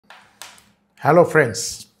Hello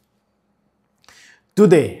friends,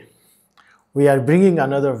 today we are bringing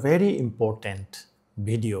another very important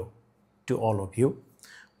video to all of you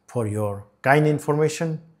for your kind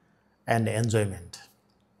information and enjoyment.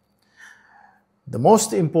 The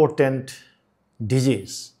most important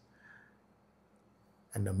disease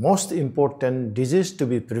and the most important disease to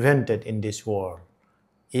be prevented in this world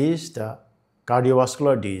is the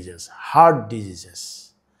cardiovascular diseases, heart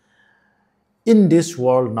diseases. In this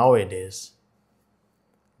world nowadays,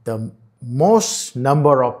 the most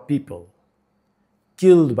number of people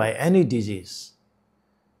killed by any disease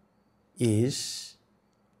is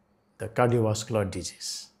the cardiovascular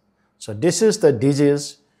disease. So this is the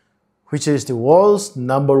disease which is the world's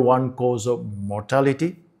 #1 cause of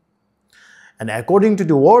mortality. And according to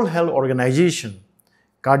the World Health Organization,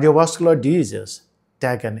 cardiovascular diseases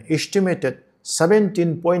take an estimated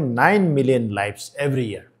 17.9 million lives every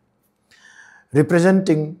year,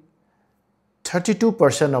 representing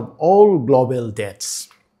 32% of all global deaths.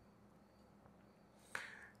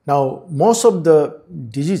 Now, most of the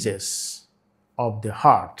diseases of the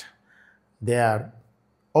heart, they are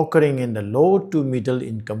occurring in the low to middle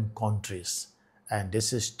income countries, and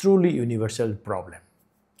this is truly universal problem.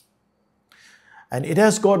 And it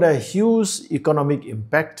has got a huge economic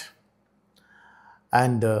impact,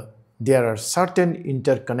 and there are certain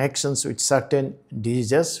interconnections with certain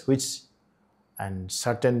diseases and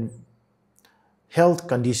certain health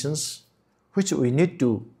conditions which we need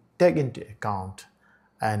to take into account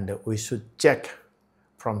and we should check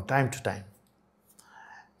from time to time.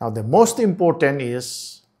 Now the most important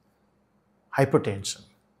is hypertension,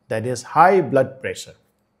 that is high blood pressure,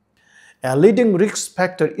 a leading risk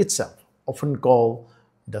factor itself, often called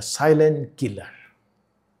the silent killer.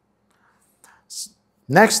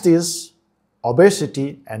 Next is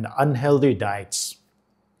obesity and unhealthy diets.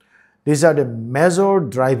 These are the major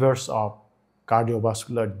drivers of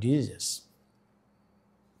cardiovascular diseases.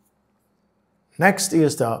 Next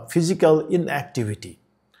is the physical inactivity.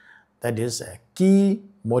 That is a key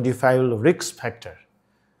modifiable risk factor,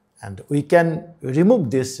 and we can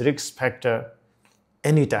remove this risk factor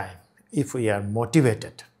anytime if we are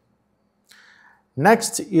motivated.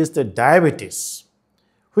 Next is the diabetes,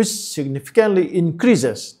 which significantly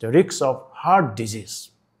increases the risk of heart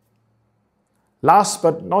disease. Last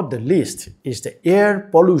but not the least is the air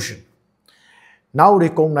pollution, now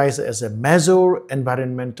recognized as a major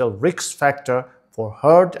environmental risk factor for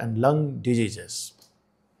heart and lung diseases.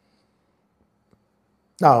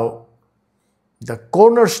 Now, the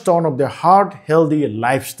cornerstone of the heart-healthy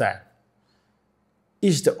lifestyle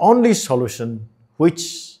is the only solution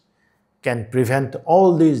which can prevent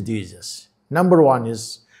all these diseases. Number one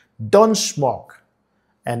is don't smoke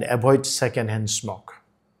and avoid secondhand smoke.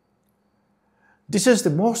 This is the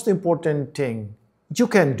most important thing you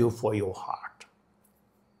can do for your heart.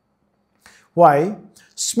 Why?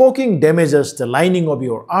 Smoking damages the lining of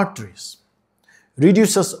your arteries,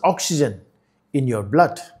 reduces oxygen in your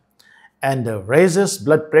blood, and raises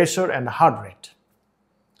blood pressure and heart rate.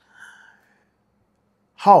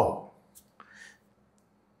 How?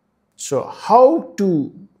 So how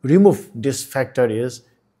to remove this factor is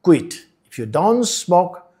quit. If you don't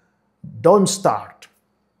smoke, don't start.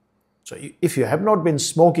 So if you have not been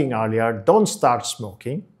smoking earlier, don't start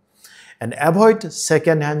smoking, and avoid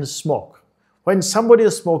secondhand smoke. When somebody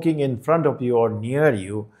is smoking in front of you or near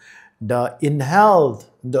you, the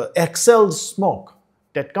exhaled smoke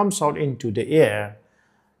that comes out into the air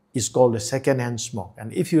is called a secondhand smoke.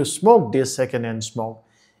 And if you smoke this secondhand smoke,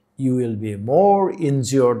 you will be more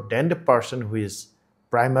injured than the person who is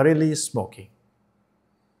primarily smoking.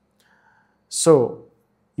 So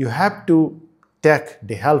you have to take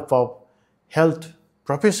the help of health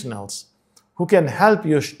professionals who can help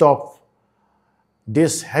you stop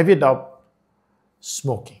this habit of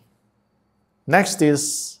smoking. Next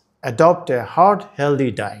is adopt a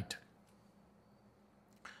heart-healthy diet.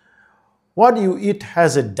 What you eat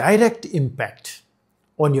has a direct impact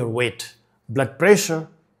on your weight, blood pressure,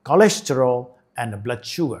 cholesterol, and blood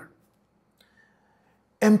sugar.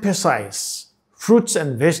 Emphasize fruits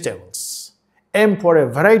and vegetables. Aim for a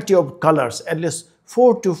variety of colors, at least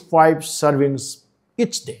 4 to 5 servings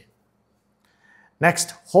each day.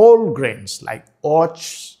 Next, whole grains like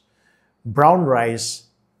oats, brown rice,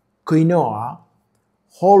 quinoa,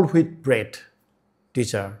 whole wheat bread.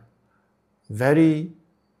 These are very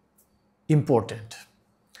important.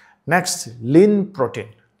 Next, lean protein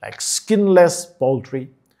like skinless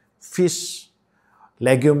poultry, fish,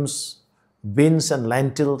 legumes, beans and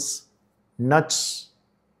lentils, nuts.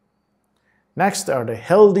 Next are the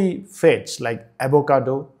healthy fats like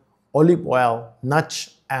avocado, olive oil,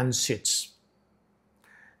 nuts and seeds.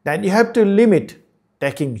 Then you have to limit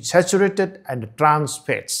taking saturated and trans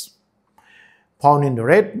fats found in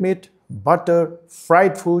red meat, butter,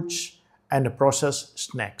 fried foods, and processed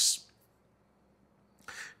snacks.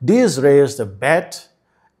 These raise the bad,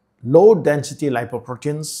 low-density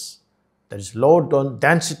lipoproteins, that is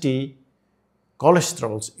low-density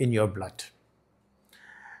cholesterols in your blood.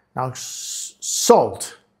 Now,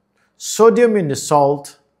 salt. Sodium in the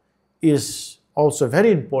salt is also a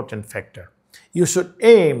very important factor. You should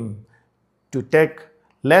aim to take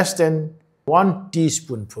less than 1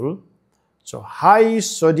 teaspoonful. So, high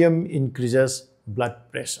sodium increases blood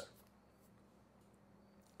pressure.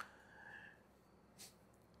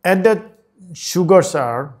 Added sugars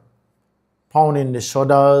are found in the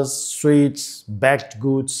sodas, sweets, baked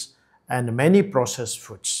goods, and many processed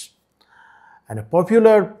foods. And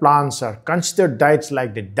popular plants are considered diets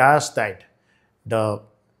like the DASH diet. The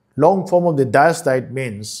long form of the DASH diet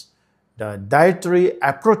means the dietary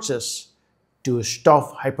approaches to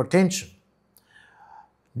stop hypertension.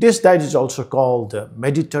 This diet is also called the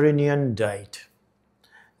Mediterranean diet.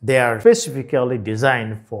 They are specifically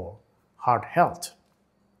designed for heart health.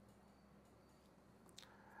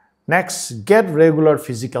 Next, get regular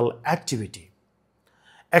physical activity.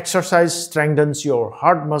 Exercise strengthens your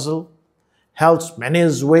heart muscle, helps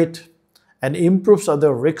manage weight, and improves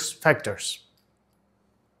other risk factors.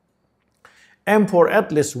 Aim for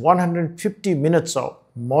at least 150 minutes of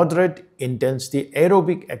moderate intensity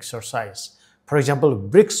aerobic exercise. For example,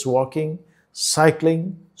 brisk walking,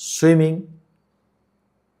 cycling, swimming,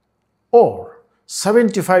 or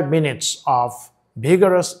 75 minutes of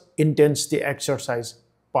vigorous intensity exercise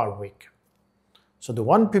per week. So the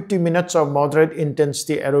 150 minutes of moderate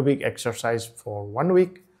intensity aerobic exercise for 1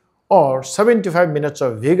 week or 75 minutes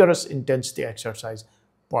of vigorous intensity exercise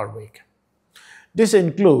per week. This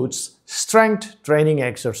includes strength training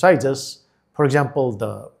exercises, for example,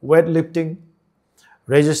 the weightlifting,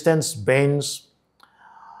 resistance bands,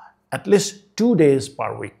 at least 2 days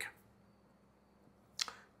per week.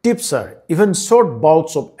 Tips are even short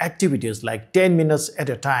bouts of activities like 10 minutes at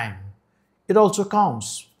a time. It also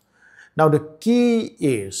counts. Now the key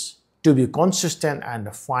is to be consistent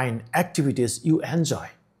and find activities you enjoy.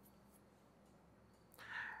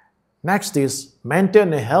 Next is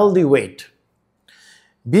maintain a healthy weight.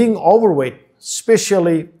 Being overweight,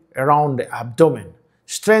 especially around the abdomen,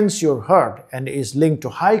 strains your heart and is linked to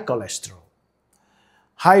high cholesterol,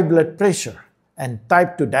 high blood pressure, and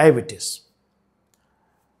type 2 diabetes.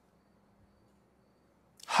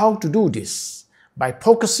 How to do this? By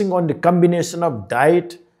focusing on the combination of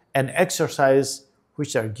diet and exercise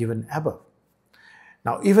which are given above.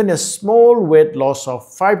 Now, even a small weight loss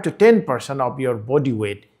of 5 to 10% of your body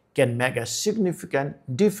weight can make a significant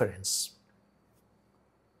difference.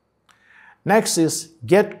 Next is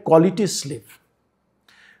get quality sleep.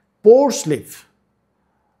 Poor sleep,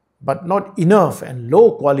 but not enough and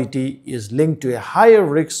low quality, is linked to a higher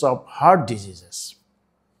risk of heart diseases.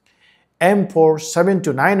 Aim for 7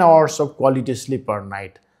 to 9 hours of quality sleep per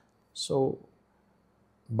night. So,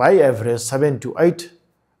 by average 7 to 8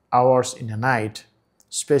 hours in a night,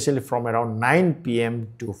 especially from around 9 p.m.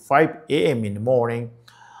 to 5 a.m. in the morning,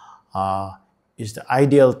 is the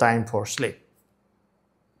ideal time for sleep.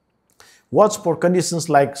 Watch for conditions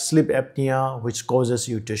like sleep apnea, which causes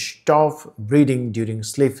you to stop breathing during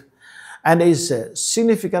sleep and is a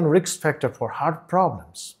significant risk factor for heart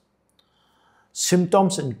problems.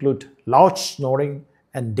 Symptoms include loud snoring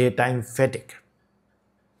and daytime fatigue,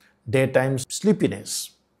 daytime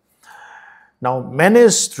sleepiness. Now,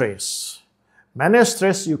 manage stress. Manage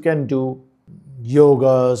stress, you can do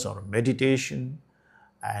yogas or meditation.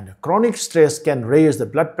 And chronic stress can raise the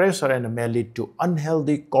blood pressure and may lead to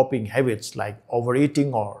unhealthy coping habits like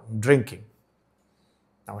overeating or drinking.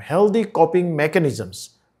 Now, healthy coping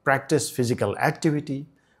mechanisms practice physical activity,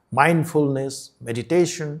 mindfulness,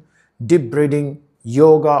 meditation, deep breathing,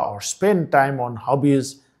 yoga, or spend time on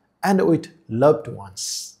hobbies and with loved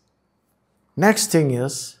ones. Next thing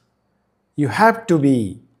is, you have to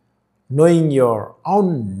be knowing your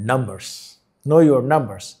own numbers. Know your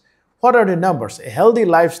numbers. What are the numbers? A healthy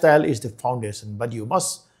lifestyle is the foundation, but you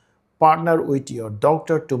must partner with your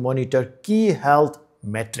doctor to monitor key health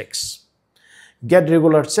metrics. Get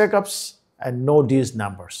regular checkups and know these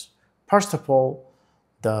numbers. First of all,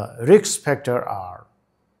 the risk factors are,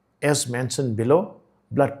 as mentioned below,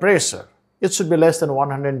 blood pressure. It should be less than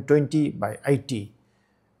 120/80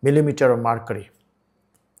 millimeter of mercury.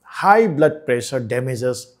 High blood pressure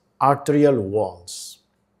damages arterial walls.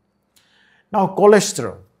 Now,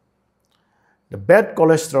 cholesterol. The bad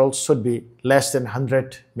cholesterol should be less than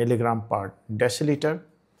 100 milligram per deciliter,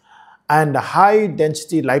 and the high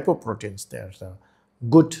density lipoproteins, there's the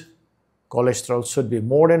good cholesterol should be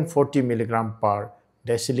more than 40 milligram per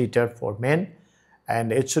deciliter for men,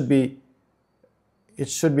 and it should be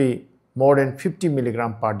more than 50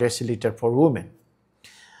 milligram per deciliter for women.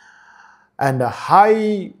 And a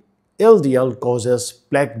high LDL causes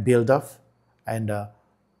plaque buildup, and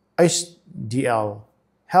HDL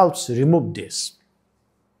helps remove this.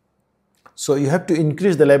 So you have to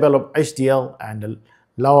increase the level of HDL and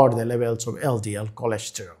lower the levels of LDL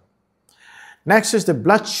cholesterol. Next is the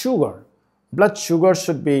blood sugar. Blood sugar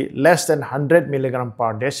should be less than 100 milligram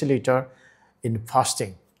per deciliter in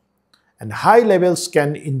fasting. And high levels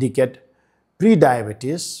can indicate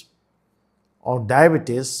prediabetes or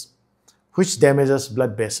diabetes, which damages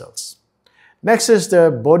blood vessels. Next is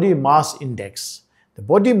the body mass index. The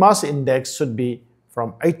body mass index should be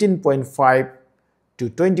from 18.5 to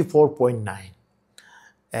 24.9,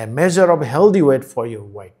 a measure of healthy weight for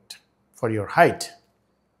your height.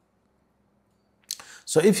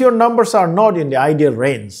 So if your numbers are not in the ideal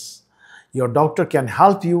range, your doctor can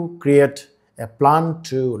help you create a plan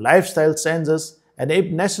to lifestyle changes and, if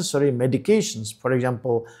necessary, medications. For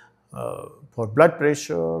example, for blood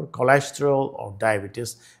pressure, cholesterol, or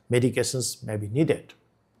diabetes, medications may be needed.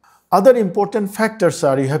 Other important factors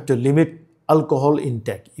are you have to limit alcohol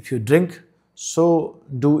intake. If you drink, so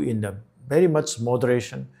do in a very much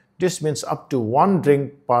moderation. This means up to 1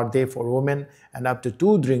 drink per day for women and up to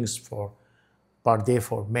 2 drinks per day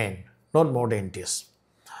for men, not more than this.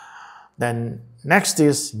 Then next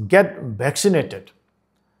is get vaccinated.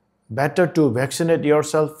 Better to vaccinate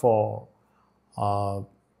yourself for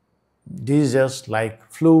diseases like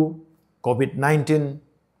flu, COVID-19,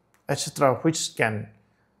 etc., which can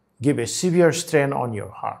give a severe strain on your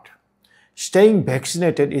heart. Staying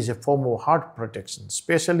vaccinated is a form of heart protection,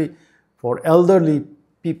 especially for elderly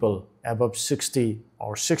people above 60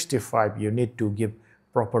 or 65. You need to give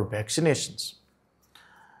proper vaccinations.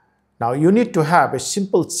 Now, you need to have a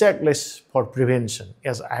simple checklist for prevention,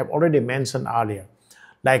 as I have already mentioned earlier,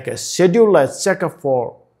 like a scheduled checkup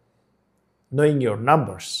for knowing your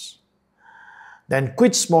numbers. Then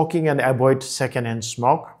quit smoking and avoid secondhand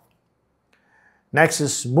smoke. Next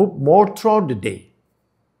is move more throughout the day.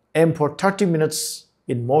 Aim for 30 minutes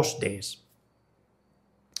in most days.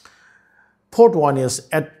 Fourth one is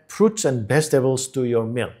add fruits and vegetables to your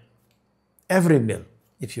meal, every meal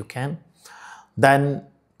if you can. Then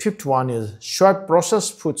fifth one is swap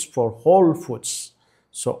processed foods for whole foods.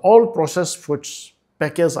 So all processed foods,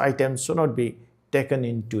 packaged items should not be taken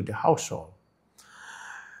into the household.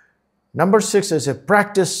 Number 6 is a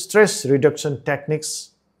practice stress reduction techniques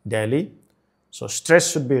daily. So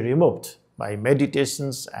stress should be removed by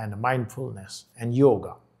meditations and mindfulness and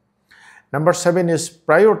yoga. Number 7 is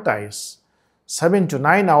prioritize 7 to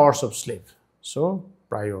 9 hours of sleep. So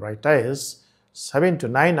prioritize 7 to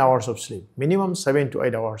 9 hours of sleep, minimum 7 to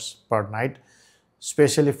 8 hours per night,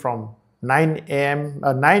 especially from 9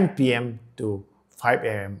 p.m. to 5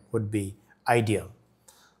 a.m. would be ideal.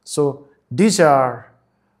 So these are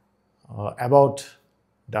about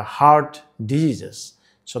the heart diseases.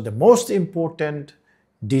 So the most important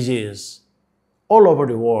disease all over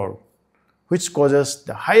the world, which causes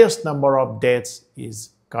the highest number of deaths, is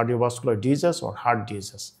cardiovascular disease or heart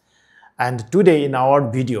disease. And today in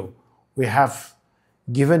our video, we have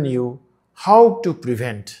given you how to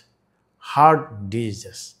prevent heart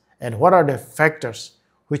diseases and what are the factors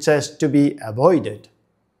which has to be avoided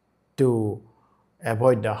to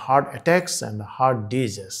avoid the heart attacks and the heart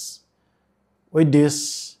diseases. With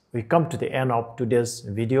this, we come to the end of today's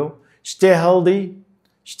video. Stay healthy,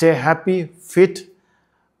 stay happy, fit,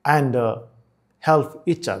 and help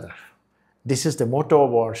each other. This is the motto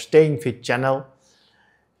of our Staying Fit channel.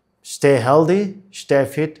 Stay healthy, stay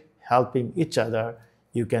fit, helping each other.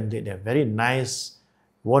 You can lead a very nice,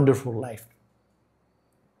 wonderful life.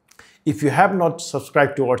 If you have not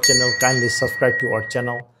subscribed to our channel, kindly subscribe to our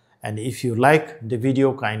channel. And if you like the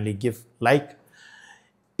video, kindly give like.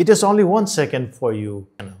 It is only 1 second for you.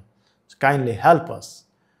 Kindly help us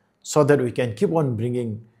so that we can keep on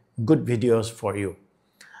bringing good videos for you.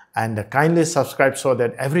 And kindly subscribe so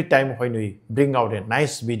that every time when we bring out a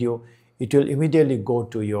nice video, it will immediately go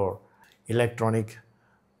to your electronic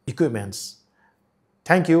equipments.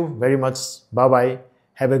 Thank you very much. Bye-bye.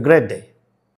 Have a great day.